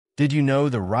Did you know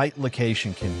the right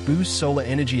location can boost solar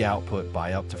energy output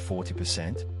by up to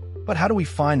 40%? But how do we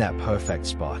find that perfect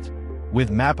spot?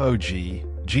 With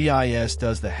MAPOG, GIS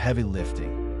does the heavy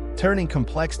lifting, turning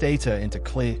complex data into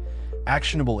clear,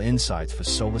 actionable insights for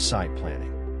solar site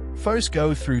planning. First,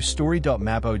 go through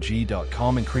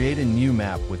story.mapog.com and create a new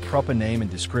map with proper name and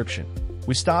description.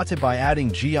 We started by adding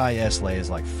GIS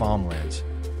layers like farmlands,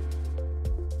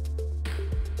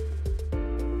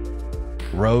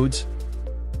 roads,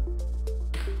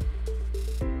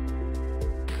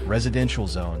 residential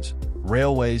zones,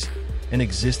 railways, and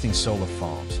existing solar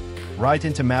farms, right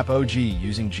into MAPOG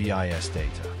using GIS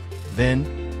data. Then,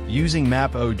 using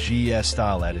MAPOG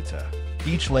style editor,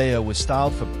 each layer was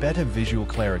styled for better visual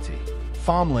clarity.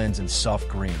 Farmlands in soft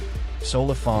green,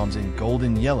 solar farms in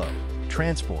golden yellow,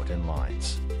 transport and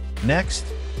lines. Next,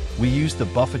 we used the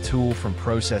buffer tool from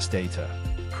process data,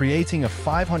 creating a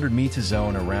 500-meter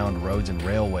zone around roads and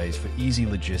railways for easy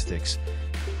logistics,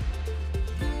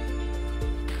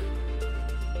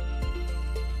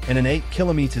 and an 8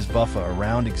 kilometers buffer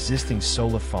around existing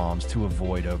solar farms to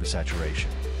avoid oversaturation.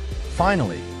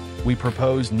 Finally, we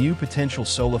proposed new potential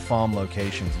solar farm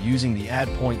locations using the Add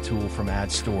Point tool from Add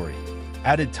Story,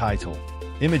 added title,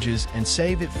 images, and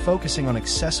save it, focusing on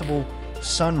accessible,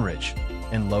 sun-rich,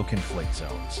 and low-conflict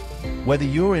zones. Whether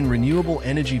you're in renewable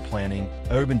energy planning,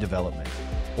 urban development,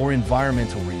 or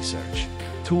environmental research,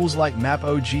 tools like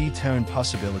MAPOG turn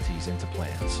possibilities into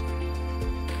plans.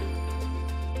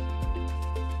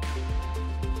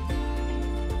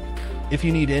 If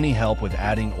you need any help with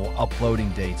adding or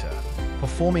uploading data,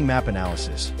 performing map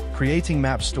analysis, creating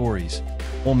map stories,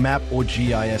 or map or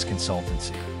GIS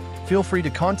consultancy, feel free to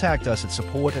contact us at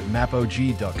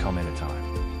support@mapog.com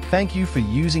anytime. Thank you for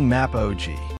using MAPOG.